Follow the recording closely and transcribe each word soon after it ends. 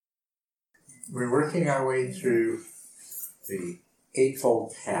we're working our way through the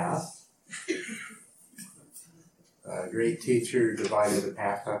Eightfold Path. A great teacher divided the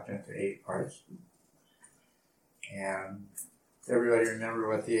path up into 8 parts. And everybody remember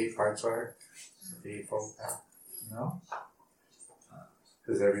what the 8 parts are? The Eightfold Path? No?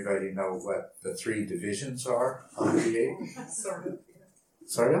 Does everybody know what the 3 divisions are of the 8? Sort of.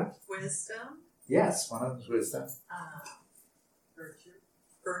 Sort of? Wisdom. Yes, one of them is wisdom. Virtue.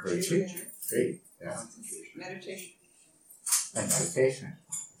 Virtue. Great, yeah. Meditation. And meditation.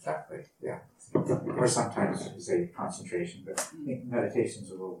 Exactly, yeah. Or sometimes you say concentration, but I think meditation is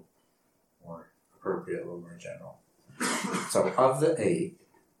a little more appropriate, a little more general. So of the 8,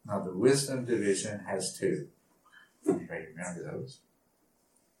 now the wisdom division has 2. Anybody remember those?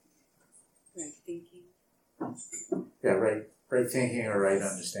 Right thinking. Yeah, right thinking or right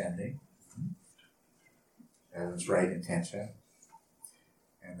understanding. And it's right intention.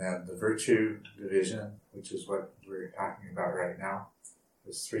 And then the virtue division, which is what we're talking about right now,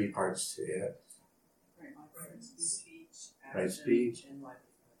 there's 3 parts to it. Right speech. And livelihood.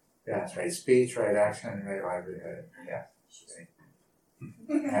 Yeah, it's right speech, right action, and right livelihood. Yeah.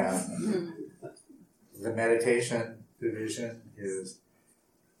 And the meditation division is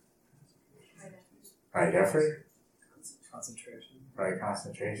right effort, Concentration. right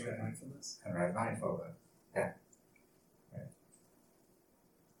concentration, Right mindfulness. and right mindfulness. Yeah. Right.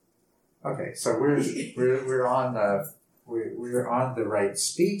 Okay, so we're on the right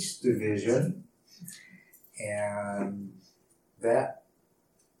speech division, and that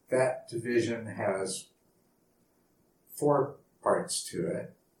division has 4 parts to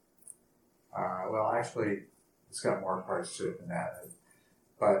it. Well, actually, it's got more parts to it than that.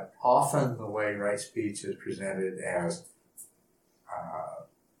 But often the way right speech is presented as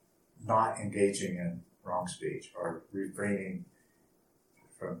not engaging in wrong speech or refraining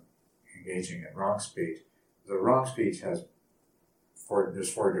from engaging in wrong speech. The wrong speech has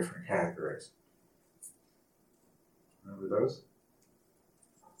there's 4 different categories. Remember those?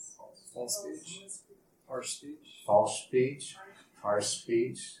 False speech. Harsh speech. False speech, harsh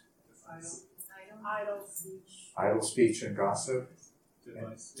speech, Idle speech. idle speech and gossip,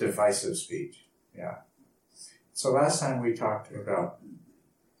 Device. divisive speech. Yeah. So last time we talked about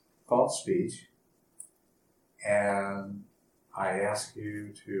false speech, and I asked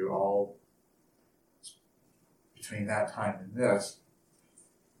you to all, between that time and this,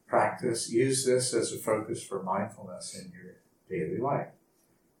 use this as a focus for mindfulness in your daily life.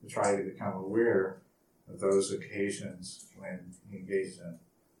 To try to become aware of those occasions when you engage in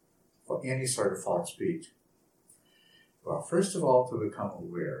any sort of false speech. Well, first of all, to become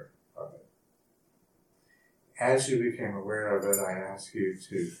aware of it. As you became aware of it, I ask you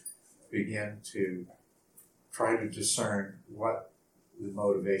to begin to try to discern what the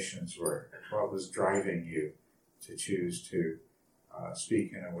motivations were, what was driving you to choose to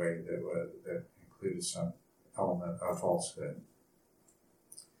speak in a way that included some element of falsehood.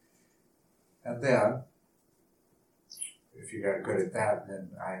 And then, if you got good at that, then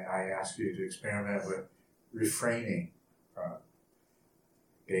I ask you to experiment with refraining from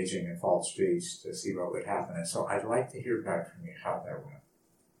engaging in false speech to see what would happen. And so I'd like to hear back from you how that went.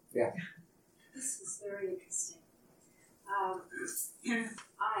 Yeah. This is very interesting. I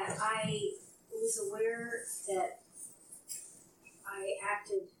was aware that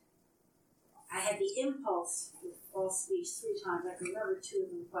I had the impulse for false speech 3 times. I can remember 2 of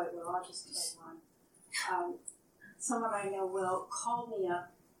them quite well. I'll just tell one. Someone I know well called me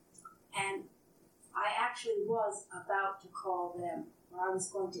up, and I actually was about to call them, or I was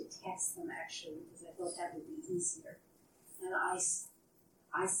going to text them actually, because I thought that would be easier. And I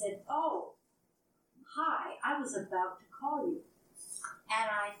said, "Oh, hi, I was about to call you." And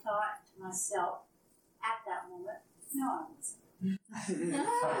I thought to myself at that moment, no, I wasn't. I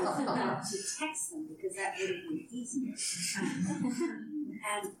was about to text them because that would have been easier.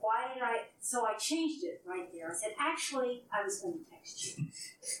 And so I changed it right there. I said, actually, I was going to text you.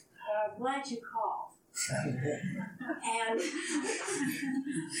 But I'm glad you called. And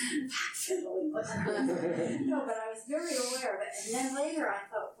no, but I was very aware of it. And then later I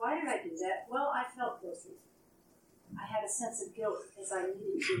thought, why did I do that? Well, I felt guilty. I had a sense of guilt because I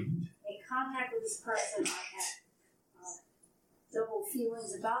needed to make contact with this person. I had double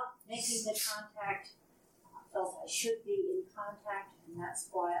feelings about making the contact. I felt I should be in contact, and that's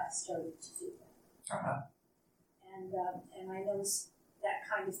why I started to do that. Uh-huh. And I noticed that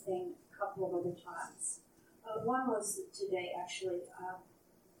kind of thing a couple of other times. One was today, actually.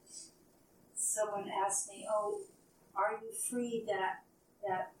 Someone asked me, "Oh, are you free that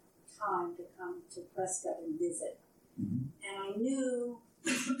time to come to Prescott and visit?" Mm-hmm. And I knew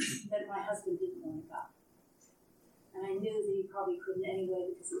that my husband didn't want to go. And I knew that he probably couldn't anyway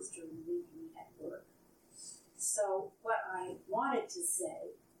because it was during the week and he had work. So what I wanted to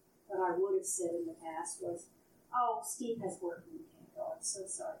say, what I would have said in the past was, oh, Steve has work and he can't go. I'm so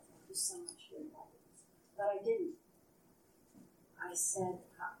sorry. Thank you so much for inviting us. But I didn't. I said,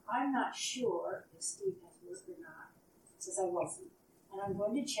 I'm not sure if Steve has work or not, since I wasn't. And I'm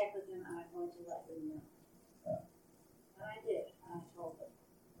going to check with him and I'm going to let him know. And I did. And I told him.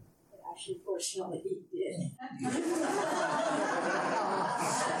 But actually, fortunately, he did.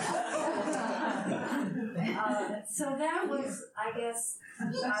 So that was, I guess,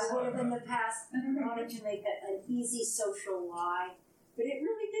 I would have in the past wanted to make an easy social lie, but it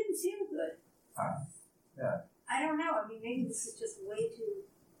really didn't feel good. Yeah. I don't know. I mean, maybe this is just way too.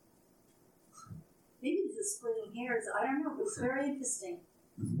 Maybe this is splitting hairs. I don't know. It was very interesting.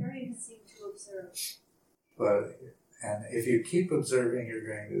 Very interesting to observe. But and if you keep observing, you're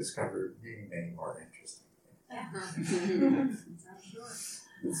going to discover many more interesting things. I'm sure.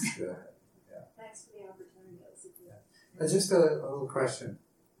 It's, Thanks for the opportunity. That was a good. just a little question.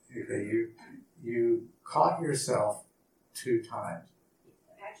 Okay, you caught yourself 2 times.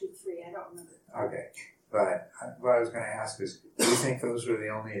 Actually, 3. I don't remember. Okay, but what I was going to ask is, do you think those were the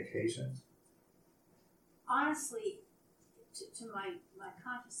only occasions? Honestly, to my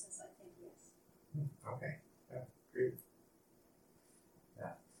consciousness, I think yes. Okay, yeah, great.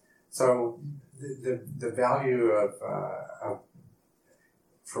 Yeah. So the value of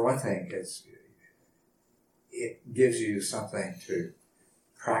for one thing, it gives you something to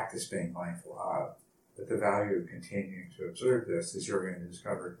practice being mindful of. But the value of continuing to observe this is you're going to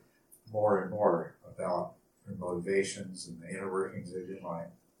discover more and more about your motivations and the inner workings of your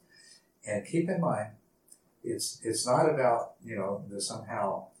mind. And keep in mind, it's not about, there's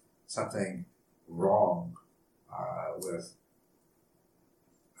somehow something wrong with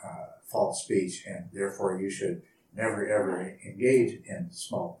false speech, and therefore you should never ever engage in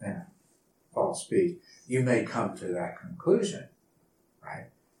false speech. You may come to that conclusion, right?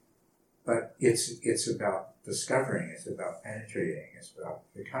 But it's about discovering, it's about penetrating, it's about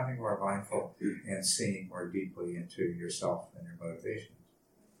becoming more mindful and seeing more deeply into yourself and your motivations.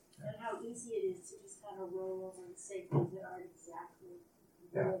 And how easy it is to just kind of roll over and say things that aren't exactly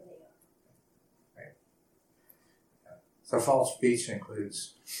where they are. Right. Yeah. So false speech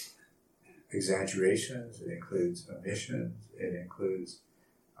includes exaggerations, it includes omissions, it includes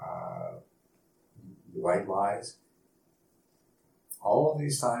white lies. All of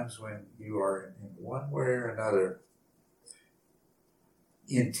these times when you are in one way or another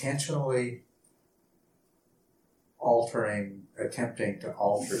intentionally attempting to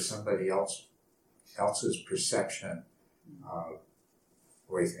alter somebody else's perception of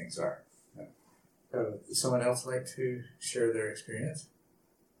the way things are. Would someone else like to share their experience?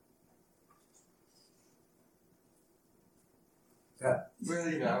 Yeah. Well,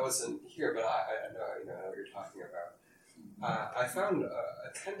 I wasn't here, but I know what you're talking about. I found a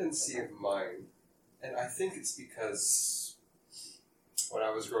tendency of mine, and I think it's because when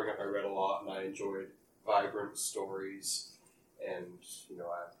I was growing up I read a lot and I enjoyed vibrant stories, and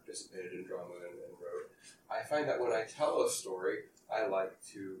I participated in drama and wrote. I find that when I tell a story, I like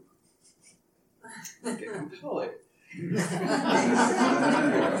to make it compelling.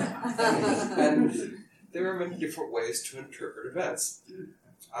 And there are many different ways to interpret events.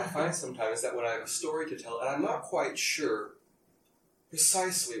 I find sometimes that when I have a story to tell and I'm not quite sure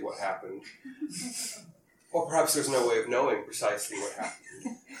precisely what happened, or perhaps there's no way of knowing precisely what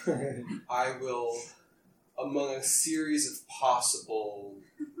happened, I will, among a series of possible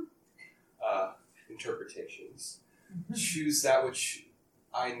interpretations, choose that which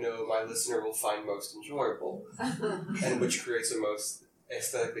I know my listener will find most enjoyable and which creates a most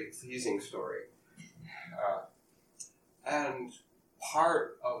aesthetically pleasing story. And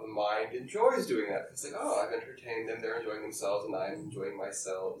part of the mind enjoys doing that. It's like, oh, I've entertained them, they're enjoying themselves, and I'm enjoying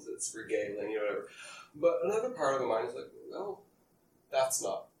myself. It's regaling, whatever. But another part of the mind is like, well, that's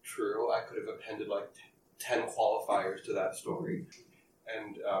not true. I could have appended 10 qualifiers to that story.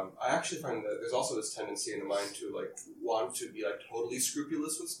 And I actually find that there's also this tendency in the mind to want to be totally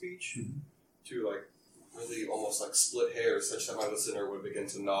scrupulous with speech, to really almost split hairs such that my listener would begin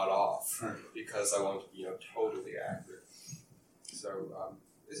to nod off because I want to be totally accurate. So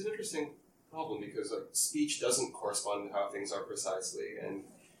it's an interesting problem because speech doesn't correspond to how things are precisely, and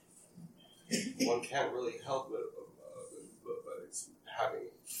one can't really help but it's having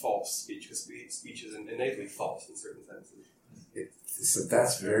false speech, because speech is innately false in certain senses. So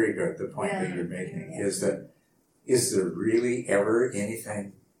that's very good. The point that you're making is that, is there really ever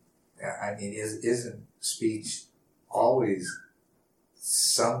anything, isn't speech always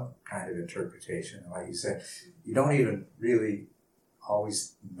some kind of interpretation. Like you said, you don't even really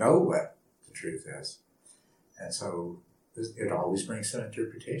always know what the truth is. And so it always brings some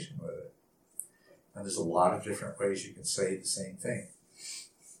interpretation with it. And there's a lot of different ways you can say the same thing.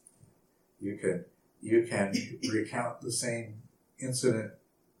 You can recount the same incident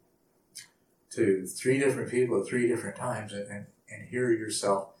to 3 different people at 3 different times and hear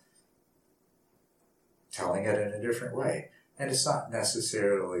yourself telling it in a different way. And it's not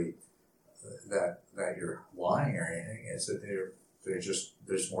necessarily that you're lying or anything. It's that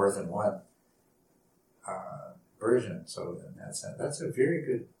there's more than one version. So in that sense, that's a very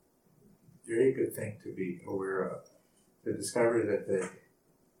good thing to be aware of. To discover that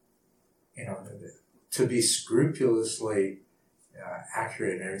to be scrupulously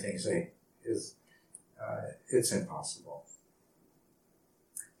accurate in everything you say is it's impossible.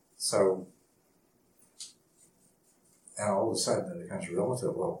 So, and all of a sudden it becomes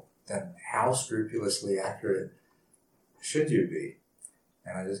relative. Well, then how scrupulously accurate should you be?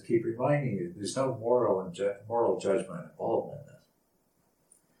 And I just keep reminding you, there's no moral judgment involved in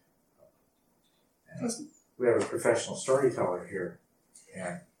this. And we have a professional storyteller here,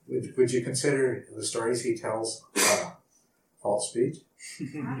 and would you consider the stories he tells false speech?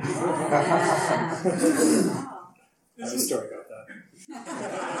 I have a story about that.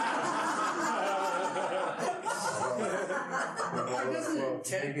 Doesn't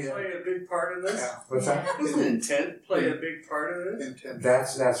intent play a big part of this? Yeah. What's that? Doesn't intent play a big part of this? Intent.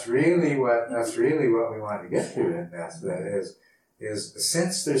 That's really what we want to get to in this. That is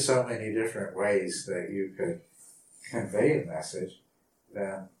since there's so many different ways that you could convey a message,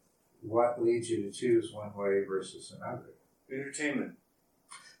 then what leads you to choose one way versus another? Entertainment.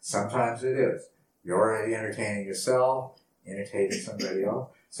 Sometimes it is. You're already entertaining yourself, entertaining somebody else.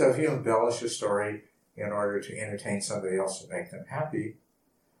 So if you embellish a story in order to entertain somebody else and make them happy,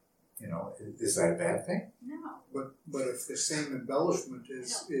 is that a bad thing? No. But if the same embellishment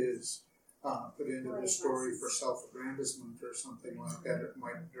is put into the story for self-aggrandizement or something like that, it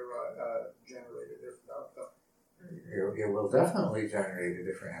might generate a different outcome. It will definitely generate a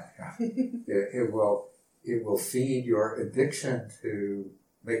different outcome. It will feed your addiction to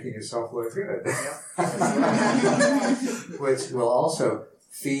making yourself look good, which will also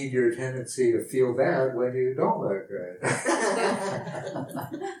feed your tendency to feel bad when you don't look good.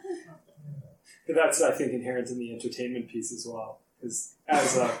 But that's, I think, inherent in the entertainment piece as well. Because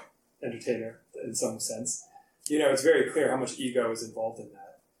as an entertainer, in some sense, it's very clear how much ego is involved in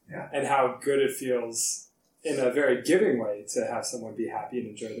that. Yeah. And how good it feels in a very giving way to have someone be happy and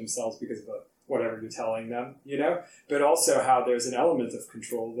enjoy themselves because of whatever you're telling them, But also how there's an element of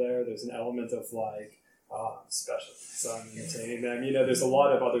control there. There's an element of like, I'm special, so I'm entertaining them. There's a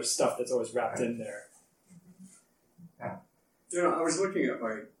lot of other stuff that's always wrapped in there. Yeah. I was looking at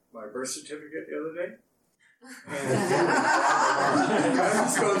my birth certificate the other day. I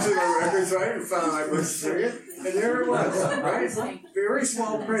was going through my records, right, and found my birth certificate, and there it was, right? Very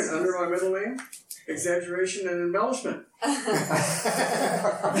small print under my middle name, exaggeration and embellishment.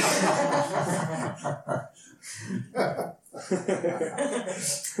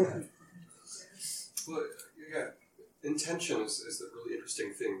 Well, yeah, intention is a really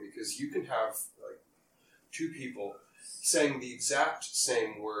interesting thing because you can have like 2 people saying the exact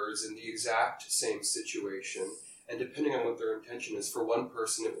same words in the exact same situation, and depending on what their intention is, for one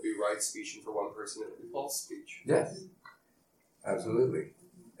person it will be right speech, and for one person it will be false speech. Yes, absolutely.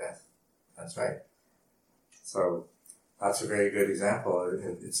 Yes, that's right. So that's a very good example.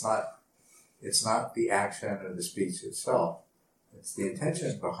 It's not the action of the speech itself. It's the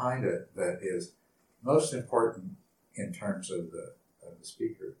intention behind it that is most important in terms of the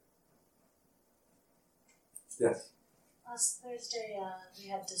speaker. Yes. Last Thursday, we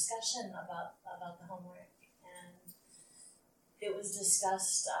had discussion about the homework, and it was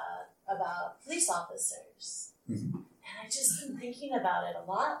discussed about police officers. Mm-hmm. And I've just been thinking about it a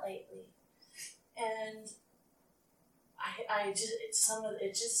lot lately, and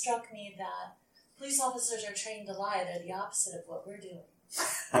it just struck me that police officers are trained to lie. They're the opposite of what we're doing.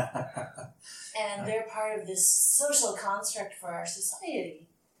 And they're part of this social construct for our society.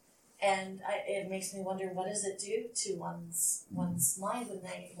 And it makes me wonder, what does it do to one's mind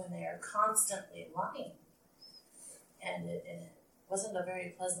when they are constantly lying? And it wasn't a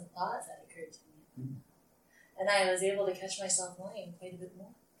very pleasant thought that occurred to me. Mm-hmm. And I was able to catch myself lying quite a bit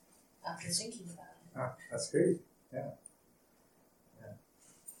more after thinking about it. Oh, that's great. Yeah.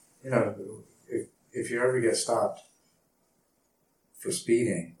 If you ever get stopped for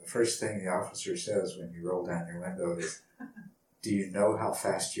speeding, the first thing the officer says when you roll down your window is, do you know how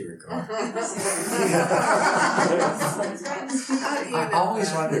fast you were going? I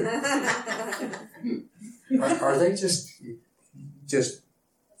always wondered, are they just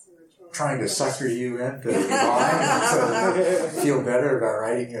trying to sucker you into line to feel better about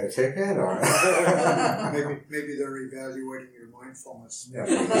writing you a ticket, or maybe they're evaluating your mindfulness. Yeah.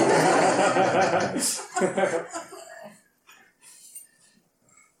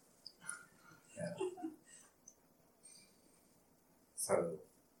 So,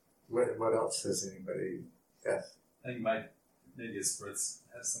 what else does anybody? Yes. I think maybe it's worth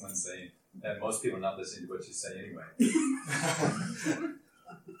have someone say that most people are not listening to what you say anyway.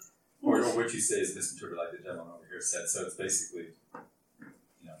 Or what you say is misinterpreted, like the gentleman over here said. So it's basically,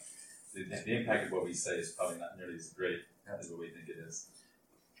 the impact of what we say is probably not nearly as great as what we think it is.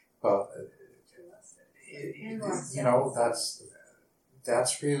 Well,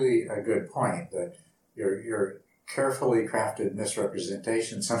 that's really a good point. That your carefully crafted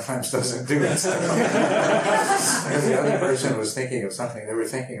misrepresentation sometimes doesn't do it. Because the other person was thinking of something, they were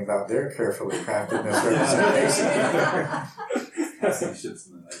thinking about their carefully crafted misrepresentation.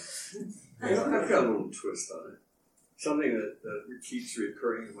 I've got a little twist on it. Something that keeps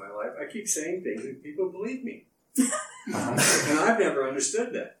recurring in my life. I keep saying things and people believe me. And I've never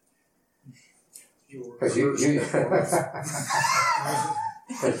understood that. Because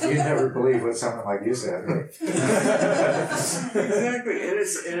you never believe what someone like you said, right? Exactly, and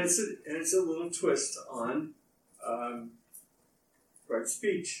it's a little twist on right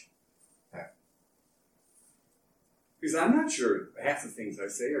speech. Yeah. Because I'm not sure half the things I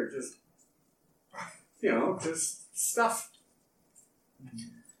say are just stuff.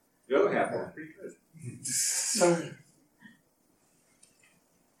 The other half are pretty good.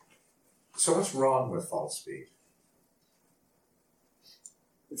 So what's wrong with false speech?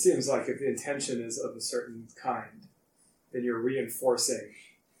 It seems like if the intention is of a certain kind, then you're reinforcing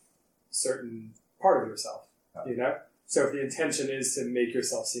a certain part of yourself, So if the intention is to make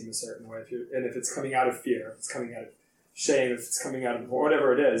yourself seem a certain way, if it's coming out of fear, if it's coming out of shame, if it's coming out of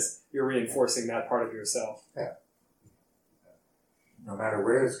whatever it is, you're reinforcing that part of yourself. Yeah. No matter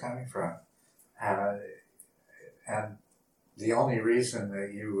where it's coming from. And the only reason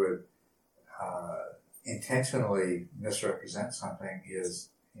that you would intentionally misrepresent something is,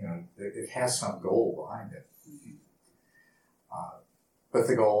 it has some goal behind it. But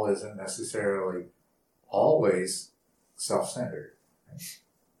the goal isn't necessarily always self-centered.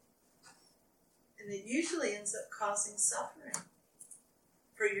 And it usually ends up causing suffering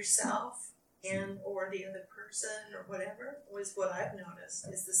for yourself and or the other person or whatever, was what I've noticed,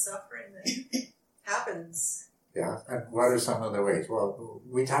 is the suffering that happens. Yeah, and what are some of the ways? Well,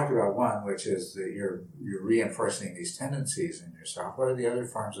 we talked about one, which is that you're reinforcing these tendencies in yourself. What are the other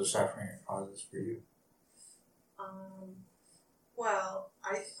forms of suffering it causes for you? Well,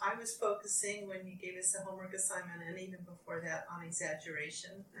 I was focusing when you gave us the homework assignment, and even before that, on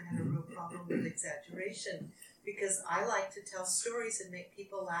exaggeration. I had a real problem with exaggeration because I like to tell stories and make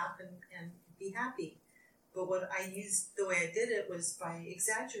people laugh and be happy. But what I used, the way I did it, was by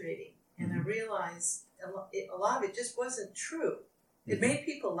exaggerating. And I realized a lot of it just wasn't true. It made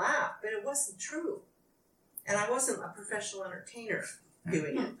people laugh, but it wasn't true. And I wasn't a professional entertainer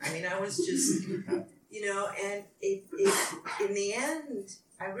doing it. I mean, I was just, and it in the end,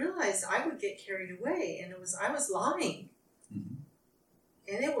 I realized I would get carried away, and I was lying.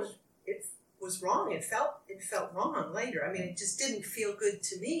 And it was wrong. It felt wrong later. I mean, it just didn't feel good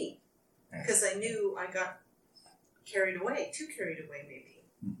to me because I knew I got too carried away maybe.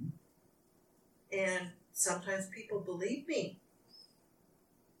 And sometimes people believe me.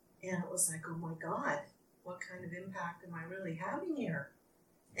 And it was like, oh my God, what kind of impact am I really having here?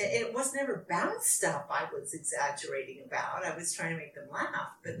 And it was never bad stuff I was exaggerating about. I was trying to make them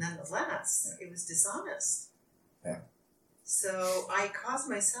laugh, but nonetheless, it was dishonest. Yeah. So I caused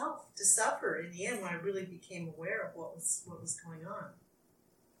myself to suffer in the end when I really became aware of what was going on.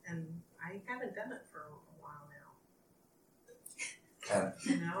 And I haven't done it for a while now. A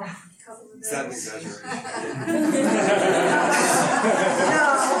couple of days. Is that an exaggeration? No.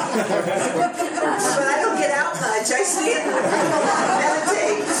 But I don't get out much. I stand and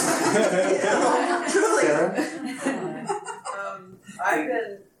meditate. Truly. I've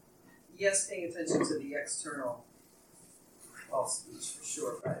been, paying attention to the external false speech for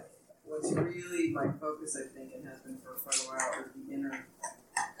sure, but what's really my focus, I think, and has been for quite a while, is the inner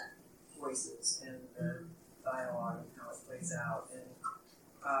voices and the dialogue and how it plays out, and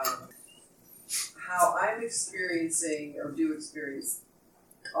how I'm experiencing, or do experience,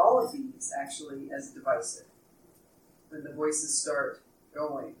 all of these actually as divisive. When the voices start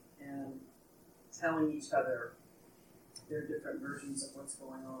going and telling each other there are different versions of what's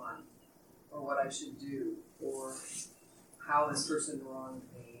going on, or what I should do, or how this person wronged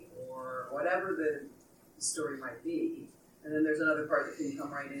me, or whatever the story might be. And then there's another part that can come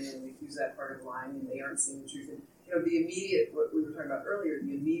right in and accuse that part of lying, and they aren't seeing the truth. And the immediate, what we were talking about earlier,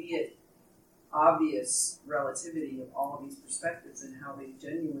 the immediate, obvious relativity of all of these perspectives and how they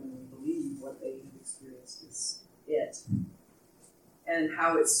genuinely believe what they have experienced is it. And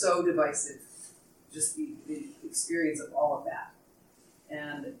how it's so divisive, just the experience of all of that.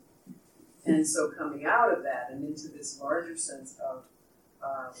 And so coming out of that and into this larger sense of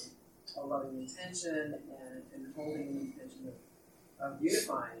a loving intention and holding an intention of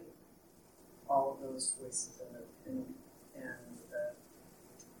unifying all of those voices and the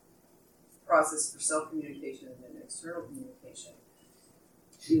process for self-communication and then external communication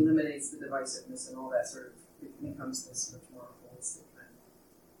eliminates the divisiveness and all that sort of, it becomes this much more holistic kind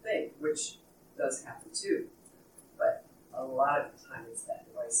of thing, which does happen too. But a lot of the time it's that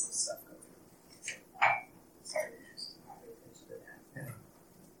divisive stuff going on. So just pay attention to that.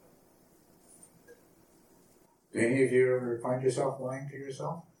 Do any of you ever find yourself lying to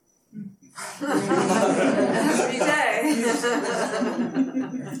yourself? Every day.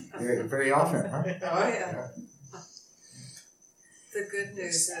 Very often, huh? Oh yeah. The good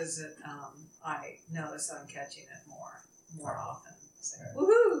news is that I notice I'm catching it more often. So,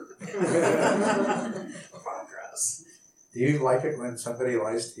 woohoo! Progress. Do you like it when somebody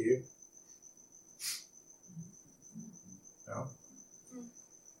lies to you? No?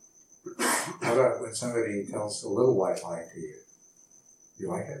 How about when somebody tells a little white lie to you? You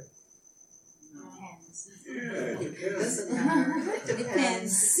like it? Doesn't matter.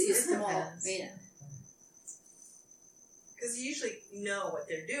 Depends. Depends. Yeah. Because you usually know what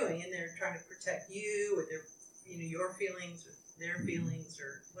they're doing, and they're trying to protect you, or their, your feelings, or their feelings,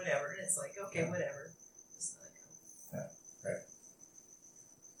 or whatever. And it's like, okay, whatever. Just let it go. Right.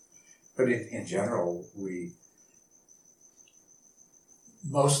 But in general,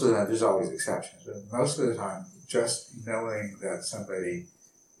 most of the time, there's always exceptions, but most of the time, just knowing that somebody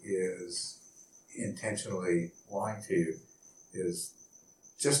is intentionally lying to you is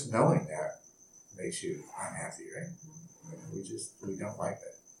just knowing that makes you unhappy, right? We don't like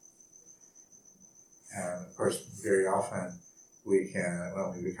that. And of course, very often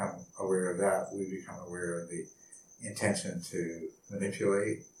when we become aware of that, we become aware of the intention to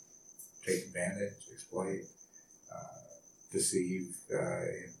manipulate, take advantage, exploit, deceive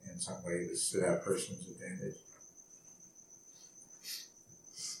in some way to that person's advantage.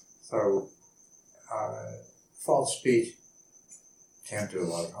 So, false speech can do a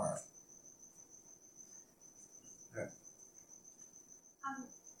lot of harm. I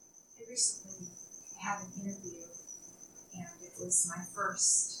recently had an interview, and it was my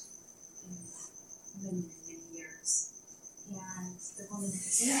first in many, many years. And the woman who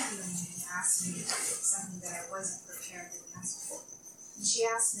was interviewing me asked me something that I wasn't prepared to answer for. And she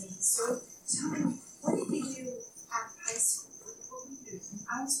asked me, "So tell me, what did you do at high school? What were you doing?" And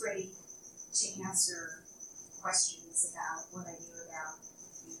I was ready to answer questions about what I knew about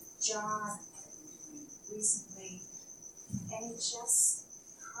John and what I've been doing recently. And it just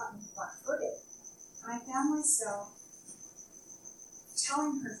caught me flat-footed. And I found myself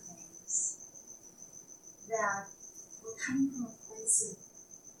telling her things that were coming from a place of,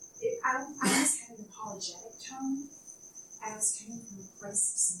 I was having an apologetic tone, and I was coming from a place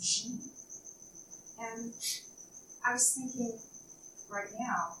of some shame. And I was thinking, right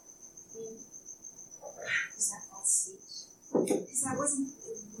now, is that false speech? Because that wasn't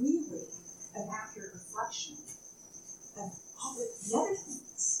really an accurate reflection of all the other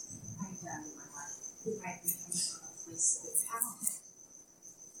things I've done in my life that might be coming from a place of empowerment.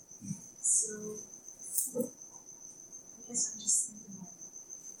 So, I guess I'm just thinking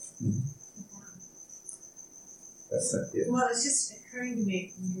That's it. Yeah. Well, it's just occurring to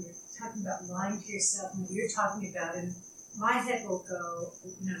me when you were talking about lying to yourself and what you're talking about, and my head will go,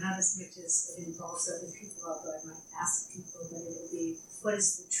 not as much as it involves other people, although I might ask people, but it'll be, what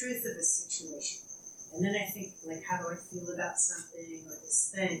is the truth of a situation? And then I think, like, how do I feel about something or this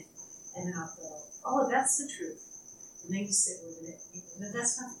thing? And then I'll go, oh, that's the truth. And then you sit with it, and you go, no,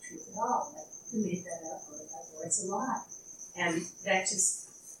 that's not the truth at all. Like, you made that up, or it's a lie. And that just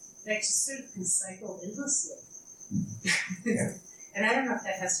sort of can cycle endlessly. Yeah. And I don't know if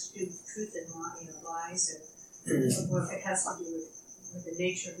that has to do with truth and lies, or if it has to do with the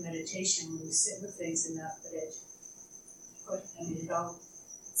nature of meditation. When you sit with things enough that it all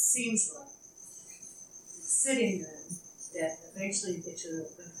seems like sitting then that eventually you get to the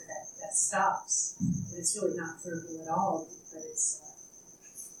point where that stops. And it's really not verbal at all, but it's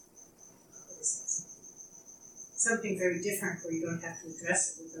something very different where you don't have to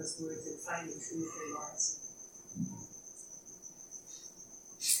address it with those words and finding truth or lies.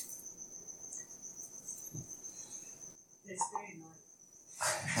 It's very annoying.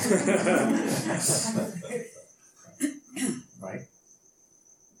 Right?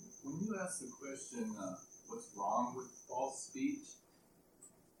 When you ask the question, what's wrong with false speech?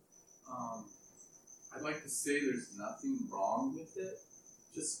 I'd like to say there's nothing wrong with it,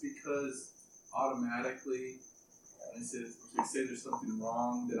 just because automatically, when I say there's something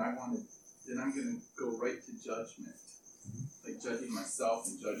wrong, then I'm going to go right to judgment, like judging myself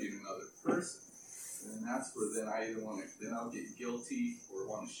and judging another person, and that's where then then I'll get guilty or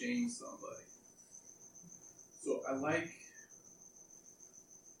want to shame somebody. So I like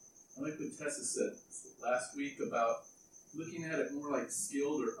what Tessa said last week about looking at it more like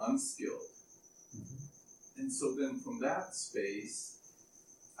skilled or unskilled. And so then from that space,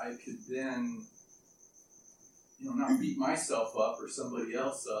 I could then, not beat myself up or somebody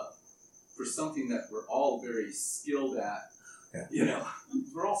else up for something that we're all very skilled at. Yeah.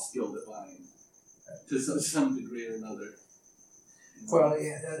 We're all skilled at lying to some degree or another. Well,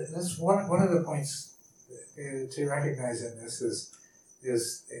 that's one of the points to recognize in this is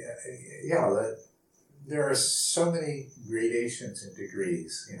that there are so many gradations and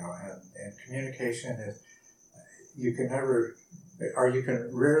degrees, and communication is, you can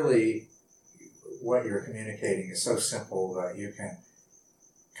rarely, what you're communicating is so simple that you can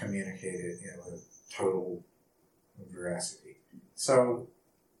communicate it with total veracity. So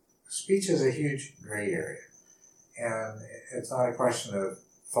speech is a huge gray area, and it's not a question of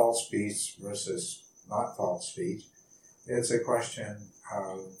false speech versus not false speech. It's a question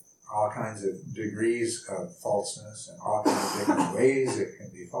of all kinds of degrees of falseness and all kinds of different ways it can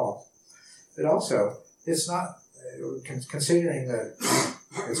be false. But also, it's not, considering that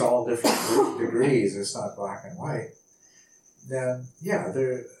it's all different degrees, it's not black and white, then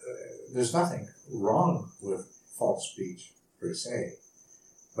there's nothing wrong with false speech per se.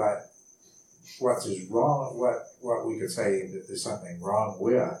 But what is wrong, what we could say that there's something wrong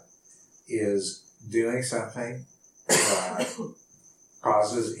with is doing something that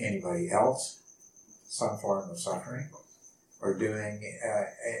causes anybody else some form of suffering, or doing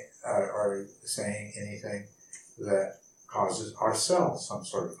or saying anything that causes ourselves some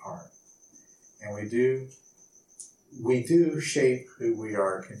sort of harm. And we do shape who we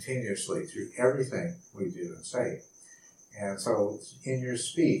are continuously through everything we do and say. And so in your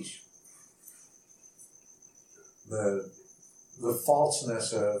speech, the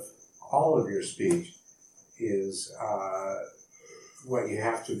falseness of all of your speech is what you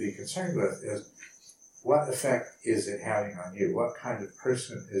have to be concerned with is what effect is it having on you? What kind of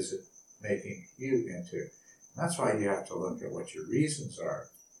person is it making you into? And that's why you have to look at what your reasons are.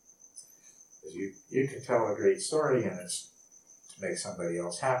 Because you can tell a great story and it's to make somebody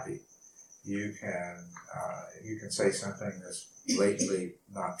else happy. You can say something that's blatantly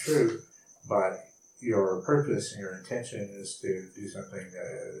not true, but your purpose and your intention is to do something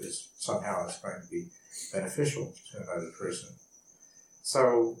that is somehow is going to be beneficial to another person.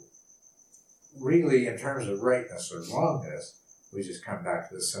 So really, in terms of rightness or wrongness, we just come back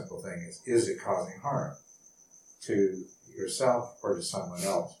to the simple thing is it causing harm to yourself or to someone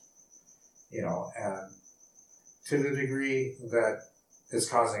else? And to the degree that it's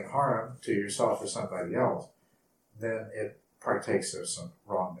causing harm to yourself or somebody else, then it partakes of some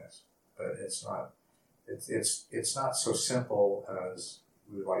wrongness. But it's not so simple as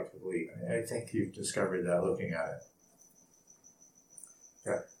we would like to believe. I think you've discovered that looking at it.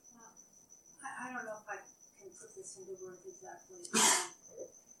 Yeah. I don't know if I can put this into words exactly,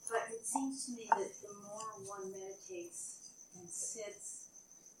 but it seems to me that the more one meditates and sits,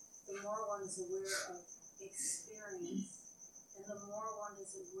 the more one is aware of experience, and the more one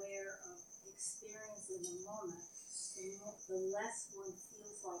is aware of experience in the moment, the less one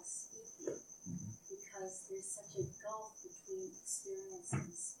feels like speaking, because there's such a gulf between experience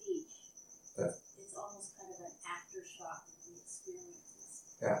and speech. Yeah. It's almost kind of an aftershock of the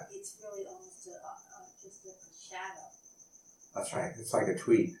experiences. Yeah. It's really almost just a shadow. That's right. It's like a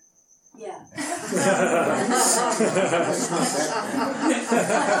tweet. Yeah.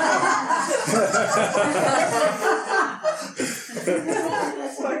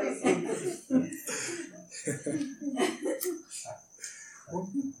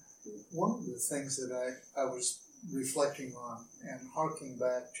 One of the things that I was reflecting on and harking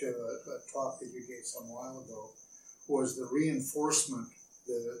back to a talk that you gave some while ago was the reinforcement,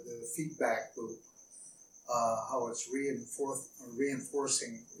 the feedback loop, how it's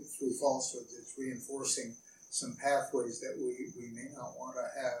reinforcing through falsehoods, it's reinforcing some pathways that we may not want to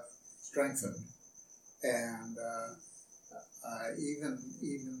have strengthened. and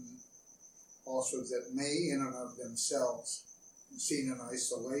even also that may in and of themselves, seen in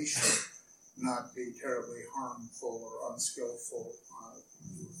isolation, not be terribly harmful or unskillful,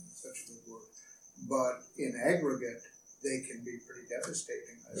 such a good word. But in aggregate, they can be pretty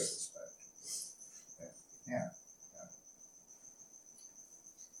devastating, I suspect. Yeah.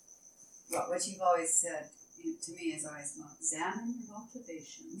 Well, what you've always said to me is always, well, examine your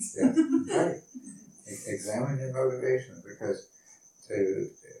motivations. Yeah, right. Examine your motivations, because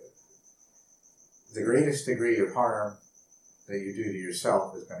the greatest degree of harm that you do to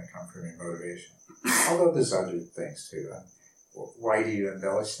yourself is going to come from your motivation. Although there's other things too. Why do you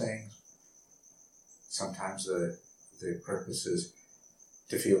embellish things? Sometimes the purpose is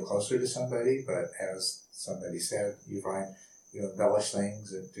to feel closer to somebody, but as somebody said, you find you embellish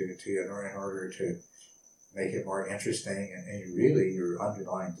things in order to make it more interesting, and your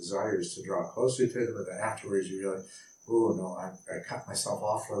underlying desire is to draw closer to them, but then afterwards you realize, oh no, I cut myself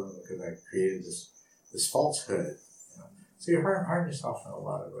off from them because I created this falsehood. So you harm yourself in a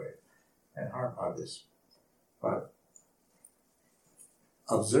lot of ways, and harm others. But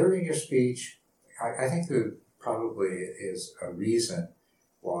observing your speech, I think there probably is a reason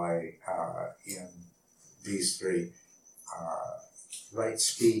why in these three, right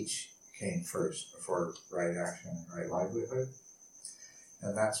speech came first before right action and right livelihood.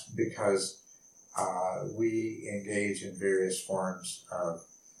 And that's because we engage in various forms of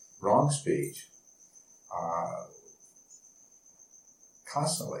wrong speech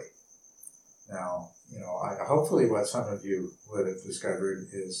constantly. Now, hopefully what some of you would have discovered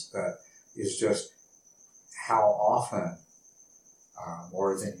is just how often,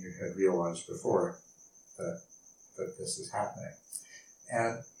 more than you had realized before, that this is happening.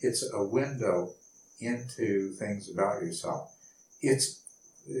 And it's a window into things about yourself.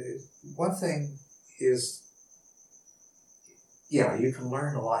 One thing is, you can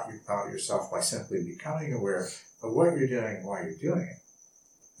learn a lot about yourself by simply becoming aware of what you're doing and why you're doing it.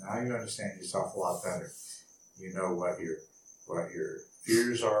 Now you understand yourself a lot better. You know what your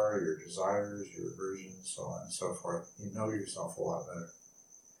fears are, your desires, your aversions, so on and so forth. You know yourself a lot better.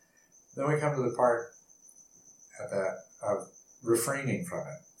 Then we come to the part of refraining from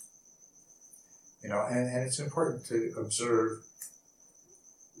it. And it's important to observe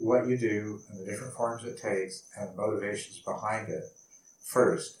what you do and the different forms it takes and the motivations behind it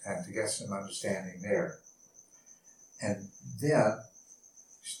first, and to get some understanding there. And then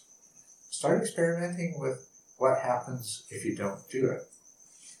start experimenting with what happens if you don't do it.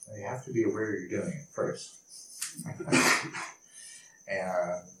 Now, you have to be aware you're doing it first.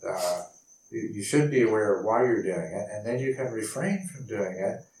 And you should be aware of why you're doing it, and then you can refrain from doing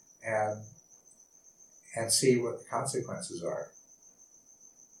it and see what the consequences are.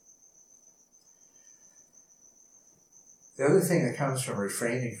 The other thing that comes from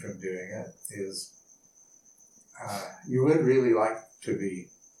refraining from doing it is you would really like to be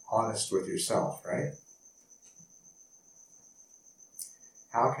honest with yourself, right?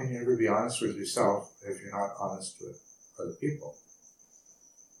 How can you ever be honest with yourself if you're not honest with other people?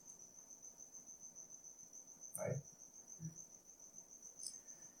 Right?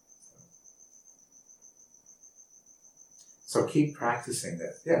 So keep practicing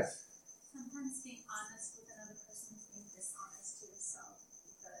this. Yes? Sometimes being honest with another person is being dishonest to yourself,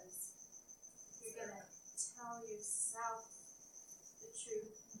 because you're going to tell yourself the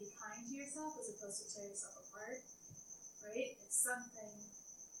truth and be kind to yourself as opposed to tear yourself apart, right? If something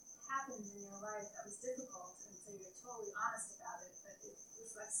happened in your life that was difficult, and so you're totally honest about it, but it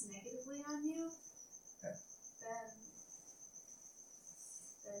reflects negatively on you, yeah. then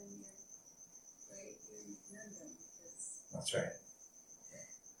you're in a conundrum. That's right.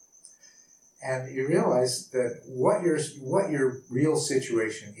 And you realize that what your real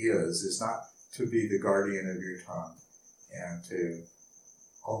situation is not to be the guardian of your tongue and to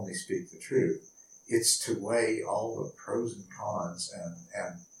only speak the truth. It's to weigh all the pros and cons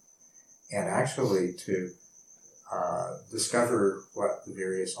and actually to discover what the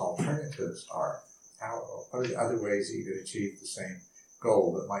various alternatives are. What are the other ways that you could achieve the same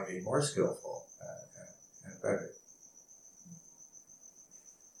goal that might be more skillful and better?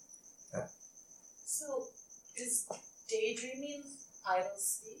 So, is daydreaming idle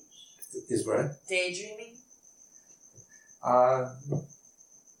speech? Is what? Daydreaming? I'm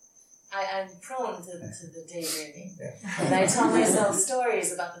prone to the daydreaming. Yeah. And I tell myself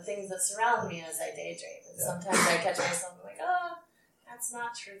stories about the things that surround me as I daydream. And sometimes I catch myself like, that's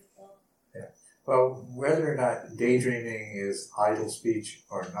not truthful. Yeah. Well, whether or not daydreaming is idle speech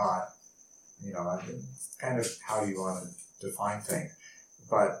or not, it's kind of how you want to define things.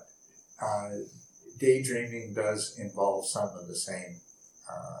 But daydreaming does involve some of the same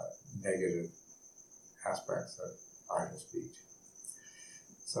negative aspects of idle speech.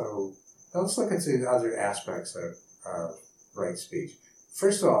 So let's look at the other aspects of right speech.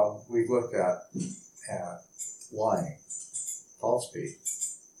 First of all, we've looked at lying, false speech.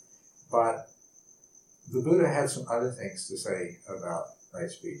 But the Buddha had some other things to say about right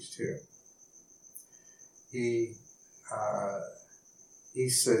speech too. He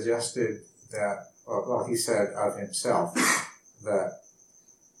suggested that, well, he said of himself that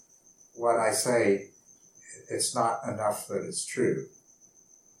what I say, it's not enough that it's true.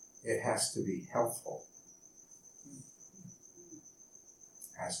 It has to be helpful.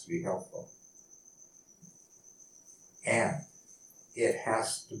 It has to be helpful. And it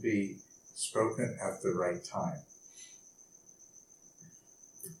has to be spoken at the right time.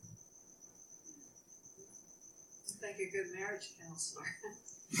 It's like a good marriage counselor.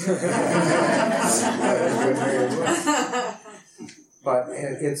 But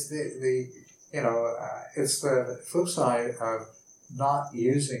it's the it's the flip side of not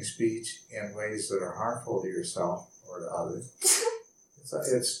using speech in ways that are harmful to yourself or to others.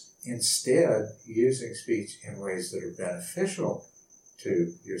 It's instead using speech in ways that are beneficial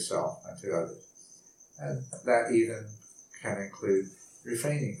to yourself and to others. And that even can include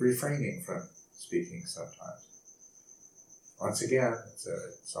refraining from speaking sometimes. Once again,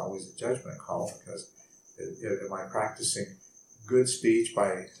 it's always a judgment call, because am I practicing good speech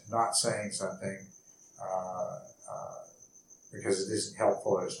by not saying something because it isn't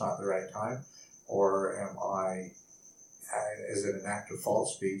helpful or it's not the right time? Or is it an act of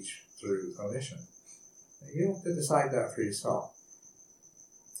false speech through omission? You have to decide that for yourself.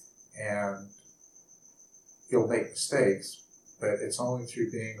 And you'll make mistakes, but it's only through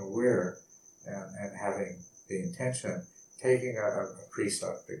being aware and having the intention, taking a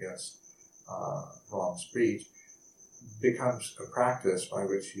precept against wrong speech, becomes a practice by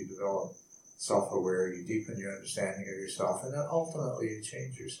which you develop self-aware, you deepen your understanding of yourself, and then ultimately you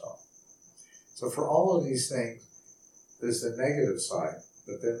change yourself. So for all of these things, there's the negative side,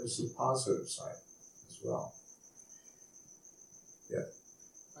 but then there's the positive side as well. Yeah.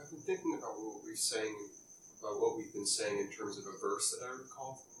 I've been thinking about what we've been saying in terms of a verse that I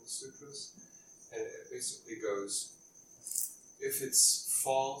recall from the sutras, and it basically goes, if it's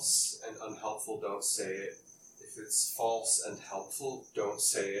false and unhelpful, don't say it. If it's false and helpful, don't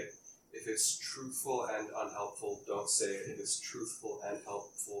say it. If it's truthful and unhelpful, don't say it. If it's truthful and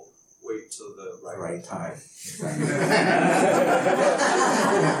helpful, wait till the right time.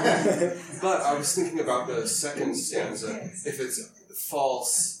 But I was thinking about the second stanza. If it's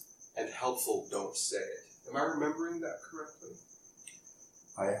false and helpful, don't say it. Am I remembering that correctly?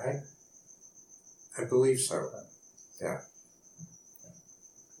 I believe so. Yeah.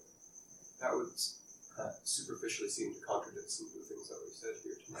 That would superficially seem to contradict some of the things that we said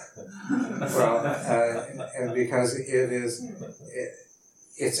here tonight. Well, and because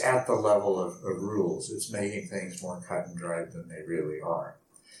it's at the level of rules. It's making things more cut and dried than they really are.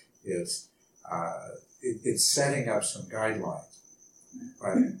 It's setting up some guidelines.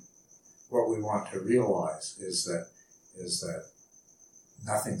 But what we want to realize is that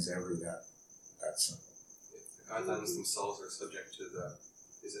nothing's ever that simple. The guidelines themselves are subject to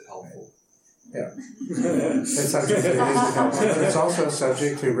is it helpful? Yeah. It's subject to is it helpful, but it's also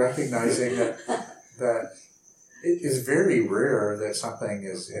subject to recognizing that it is very rare that something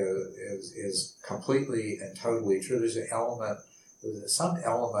is completely and totally true. There's some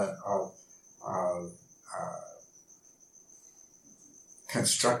element of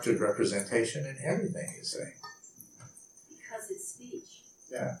constructed representation in everything you say. Because it's speech.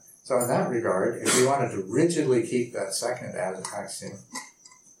 Yeah. So in that regard, if you wanted to rigidly keep that second axiom,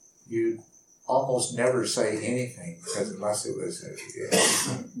 you'd almost never say anything, because unless it was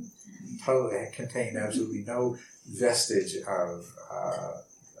totally contained absolutely no vestige of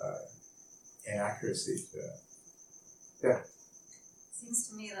inaccuracy to it. Yeah. Seems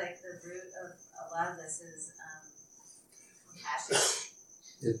to me like the root of a lot of this is compassion.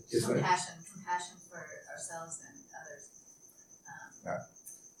 Compassion for ourselves and others.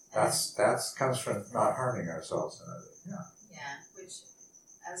 That comes from not harming ourselves and others. Yeah. Yeah, which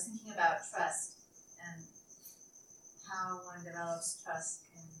I was thinking about trust and how one develops trust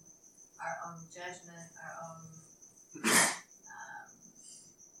in our own judgment, our own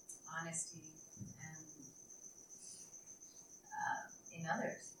honesty, and in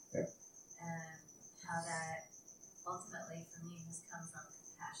others. Yeah. And how that ultimately for me has come from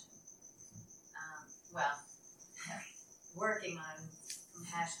compassion. Working on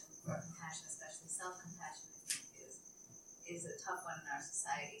compassion, especially self-compassion, I think is a tough one in our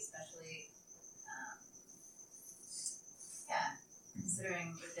society, especially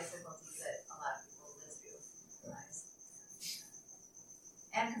considering the difficulties that a lot of people live through in their lives.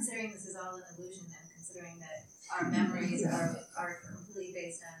 And considering this is all an illusion, and considering that our memories are completely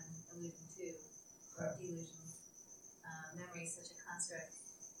based on illusion too, or delusion. Memory is such a construct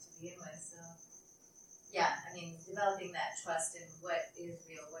to begin with, so yeah, I mean, developing that trust in what is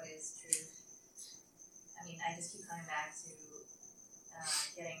real, what is true. I mean, I just keep coming back to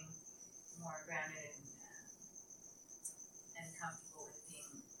getting more grounded and comfortable with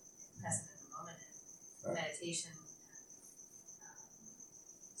being present in the moment and meditation and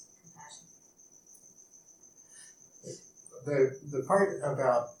compassion. The part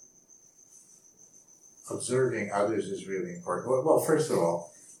about observing others is really important. Well, first of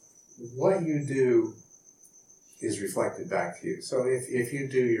all, what you do is reflected back to you. So if you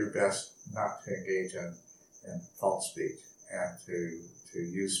do your best not to engage in false speech and to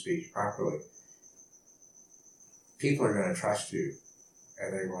use speech properly, people are going to trust you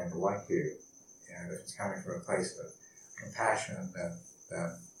and they're going to like you. And if it's coming from a place of compassion, then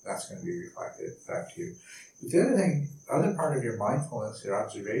that's going to be reflected back to you. But the other part of your mindfulness, your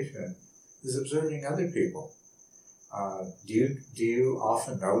observation, is observing other people. Do you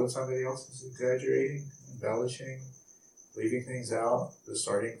often know that somebody else is exaggerating, embellishing, leaving things out,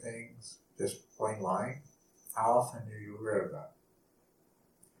 distorting things, just plain lying? How often are you aware of that?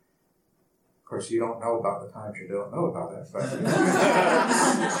 Of course, you don't know about the times you don't know about it,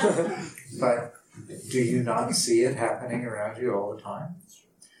 but do you not see it happening around you all the time?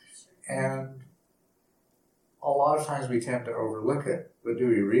 And a lot of times we tend to overlook it, but do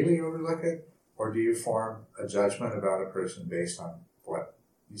we really overlook it? Or do you form a judgment about a person based on what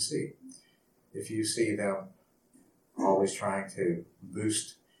you see? If you see them always trying to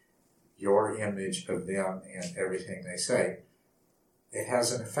boost your image of them in everything they say, it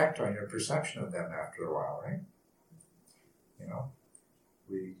has an effect on your perception of them after a while, right? You know,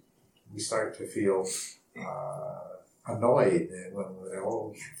 we start to feel annoyed when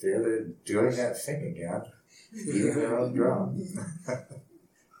they're doing that thing again, eating their own drum.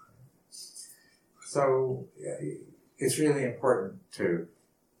 So it's really important to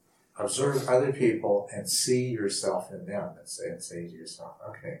observe other people and see yourself in them and say to yourself,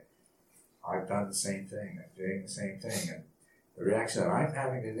 okay, I've done the same thing, I'm doing the same thing, and the reaction that I'm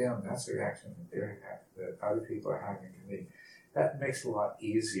having to them, that's the reaction that other people are having to me. That makes it a lot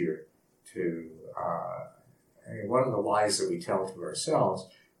easier to, one of the lies that we tell to ourselves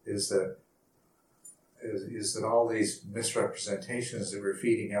is that all these misrepresentations that we're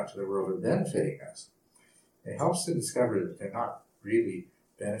feeding out to the world are benefiting us. It helps to discover that they're not really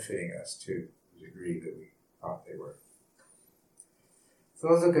benefiting us to the degree that we thought they were. So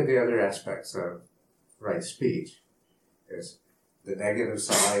let's look at the other aspects of right speech. Is the negative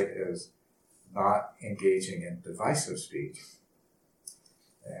side is not engaging in divisive speech.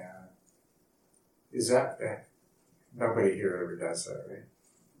 And is that nobody here ever does that, right?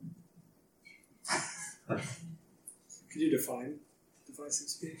 Could you define divisive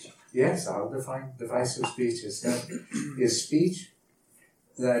speech? Yes, I'll define divisive speech as is speech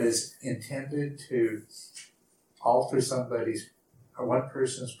that is intended to alter one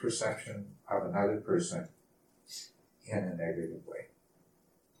person's perception of another person in a negative way.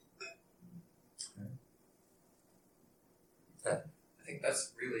 I think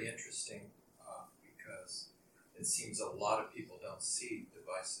that's really interesting because it seems a lot of people don't see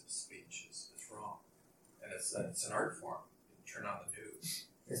divisive speech as wrong. And it's an art form. You turn on the news.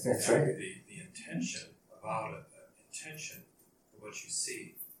 That's right. The intention about it, the intention of what you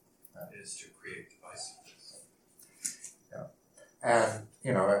see is to create divisiveness. Yeah. And,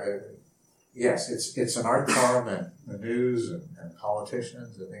 yes, it's an art form, and the news and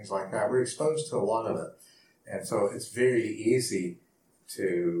politicians and things like that. We're exposed to a lot of it. And so it's very easy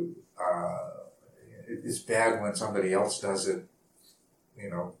to, it's bad when somebody else does it,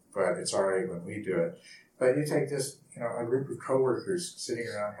 but it's all right when we do it. But you take this, a group of coworkers sitting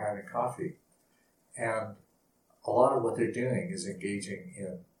around having coffee, and a lot of what they're doing is engaging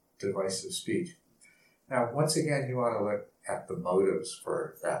in divisive speech. Now, once again, you want to look at the motives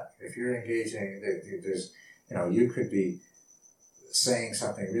for that. If you're engaging, there's, you could be saying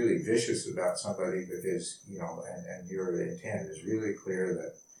something really vicious about somebody because, and your intent is really clear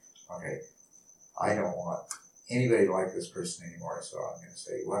that, okay, I don't want anybody to like this person anymore, so I'm going to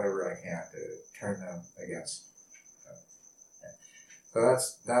say whatever I can to turn them against them. So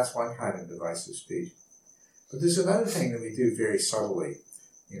that's one kind of divisive speech. But there's another thing that we do very subtly.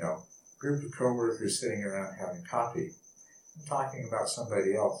 Group of coworkers sitting around having coffee and talking about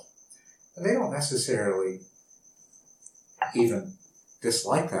somebody else. And they don't necessarily even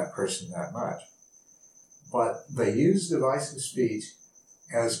dislike that person that much. But they use divisive speech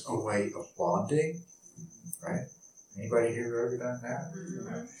as a way of bonding, right? Anybody here ever done that?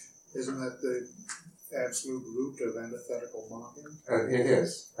 Mm-hmm. Isn't that the absolute root of antithetical bonding? It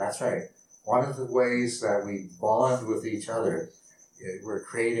is. That's right. One of the ways that we bond with each other, we're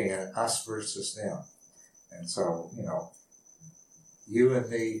creating an us versus them. And so, you and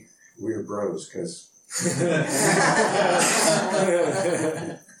me, we're bros, because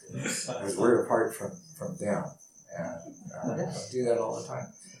we're apart from them. And I do that all the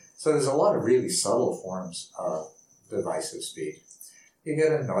time. So there's a lot of really subtle forms of divisive speech. You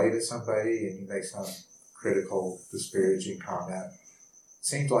get annoyed at somebody and you make some critical, disparaging comment.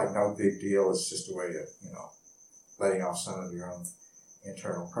 Seems like no big deal. It's just a way of, letting off some of your own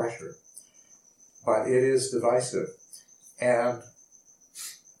internal pressure. But it is divisive. And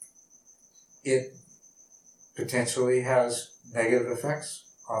it potentially has negative effects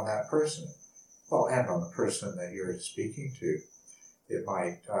on that person. Well, and on the person that you're speaking to. It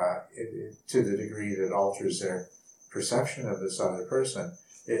might, to the degree that it alters their perception of this other person,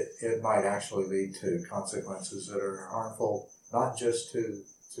 it might actually lead to consequences that are harmful, not just to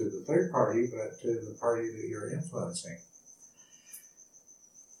the third party, but to the party that you're influencing.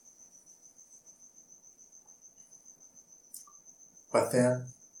 But then,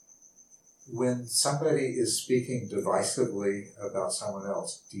 when somebody is speaking divisively about someone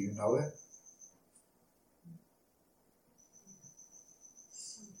else, do you know it?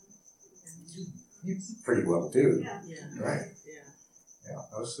 You pretty well do, right? Yeah,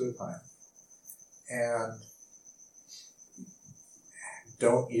 most of the time. And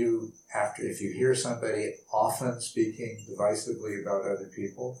don't you, if you hear somebody often speaking divisively about other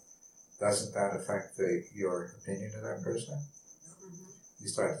people, doesn't that affect your opinion of that person? You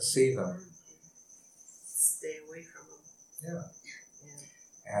start to see them. Stay away from them.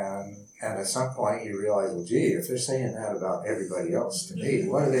 And at some point you realize, well, gee, if they're saying that about everybody else to me,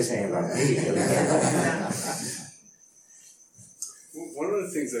 what are they saying about me? One of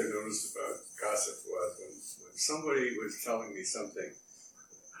the things I noticed about gossip was when somebody was telling me something,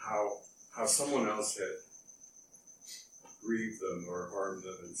 how someone else had grieved them or harmed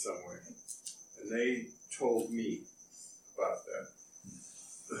them in some way, and they told me about that.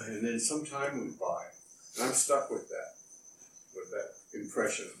 And then some time went by, and I'm stuck with that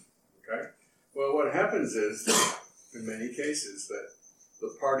impression, okay? Well, what happens is, in many cases, that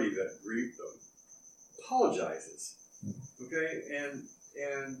the party that grieved them apologizes, okay, and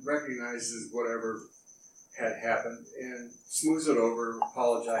recognizes whatever had happened and smooths it over,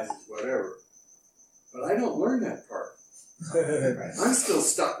 apologizes, whatever. But I don't learn that part. Right. I'm still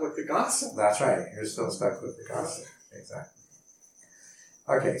stuck with the gossip. That's right. You're still stuck with the gossip. Exactly.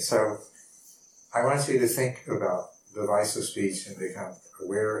 Okay, so I want you to think about divisive speech and become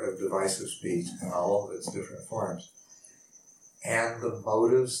aware of divisive speech in all of its different forms and the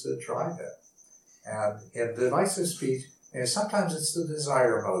motives that drive it. And in divisive speech, sometimes it's the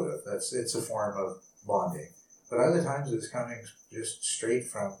desire motive. It's a form of bonding. But other times it's coming just straight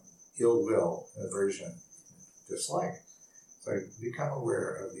from ill will, aversion, dislike. So become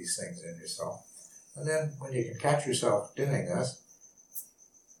aware of these things in yourself. And then when you can catch yourself doing this,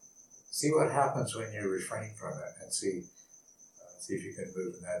 see what happens when you refrain from it and see if you can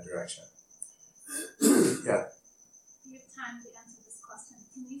move in that direction. Yeah. You have time to answer this question.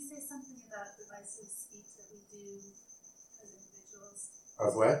 Can you say something about divisive speech that we do as individuals?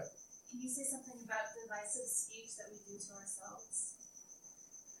 Of what? Can you say something about divisive speech that we do to ourselves?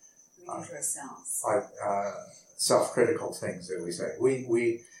 We do to ourselves. Like self-critical things that we say.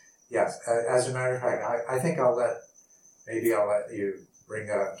 Yes. As a matter of fact, I think I'll let you bring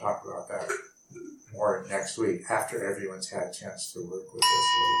that up and talk about that more next week after everyone's had a chance to work with this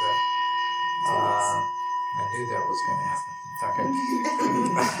a little bit. I knew that was going to happen. Okay.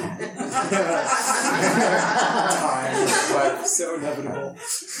 But so inevitable.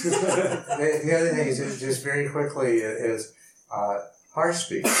 The other thing is, just very quickly, is harsh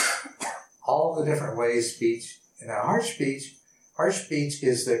speech. All the different ways speech. Now, harsh speech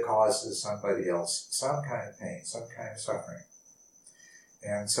is that causes somebody else some kind of pain, some kind of suffering.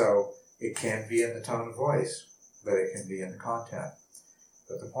 And so it can be in the tone of voice, but it can be in the content.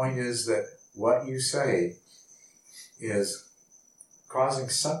 But the point is that what you say is causing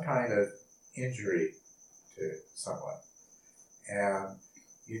some kind of injury to someone. And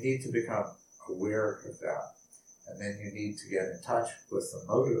you need to become aware of that. And then you need to get in touch with the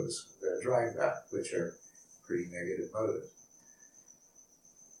motives that drive that, which are pretty negative motives.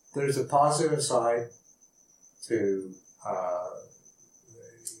 There's a positive side to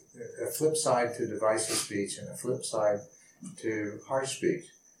a flip side to divisive speech and a flip side to harsh speech.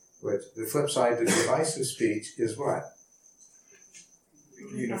 Which the flip side to divisive speech is what?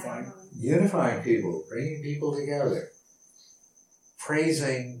 Unifying. Unifying people, bringing people together,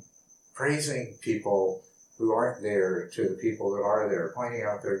 praising people who aren't there to the people that are there, pointing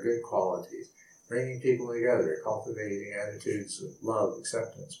out their good qualities, bringing people together, cultivating attitudes of love,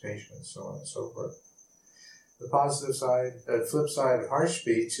 acceptance, patience, so on and so forth. The positive side, the flip side of harsh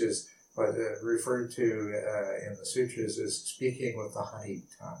speech is what referred to in the sutras as speaking with the honeyed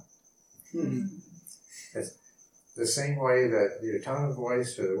tongue. Mm-hmm. It's the same way that your tone of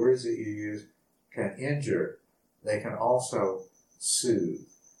voice or the words that you use can injure, they can also soothe.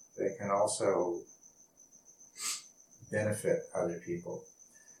 They can also benefit other people.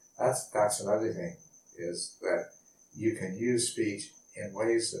 That's another thing, is that you can use speech in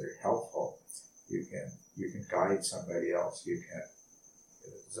ways that are helpful. You can guide somebody else.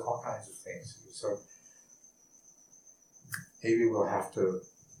 There's all kinds of things. So maybe we'll have to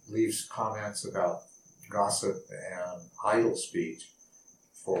leave comments about gossip and idle speech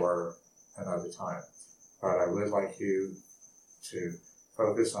for another time. But I would like you to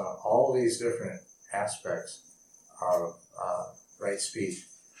focus on all these different aspects of right speech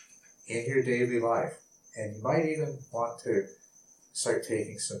in your daily life. And you might even want to start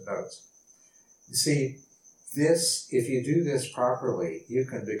taking some notes. You see, if you do this properly, you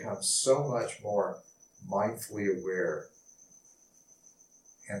can become so much more mindfully aware.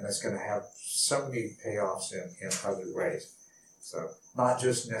 And that's going to have so many payoffs in other ways. So not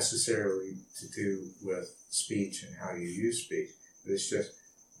just necessarily to do with speech and how you use speech, but it's just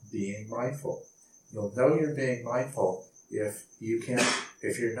being mindful. You'll know you're being mindful if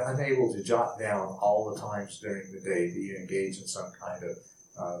you're unable to jot down all the times during the day that you engage in some kind of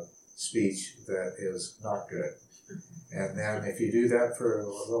speech that is not good. And then if you do that for a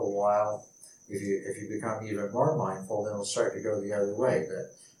little while, if you become even more mindful, then it'll start to go the other way,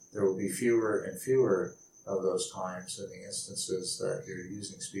 that there will be fewer and fewer of those times in the instances that you're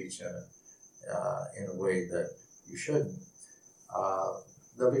using speech in a way that you shouldn't.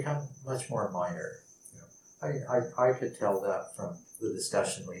 They'll become much more minor. I could tell that from the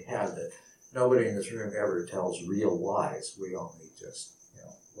discussion we had, that nobody in this room ever tells real lies. We only just,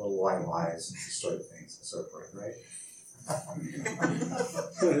 little white lies and these sort of things and so forth, right?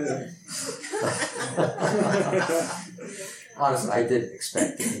 Honestly, I didn't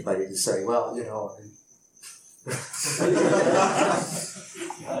expect anybody to say, well,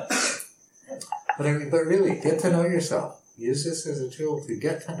 but really, get to know yourself. Use this as a tool to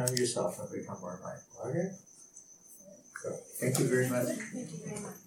get to know yourself and become more mindful, okay? So, thank you very much. Thank you very much.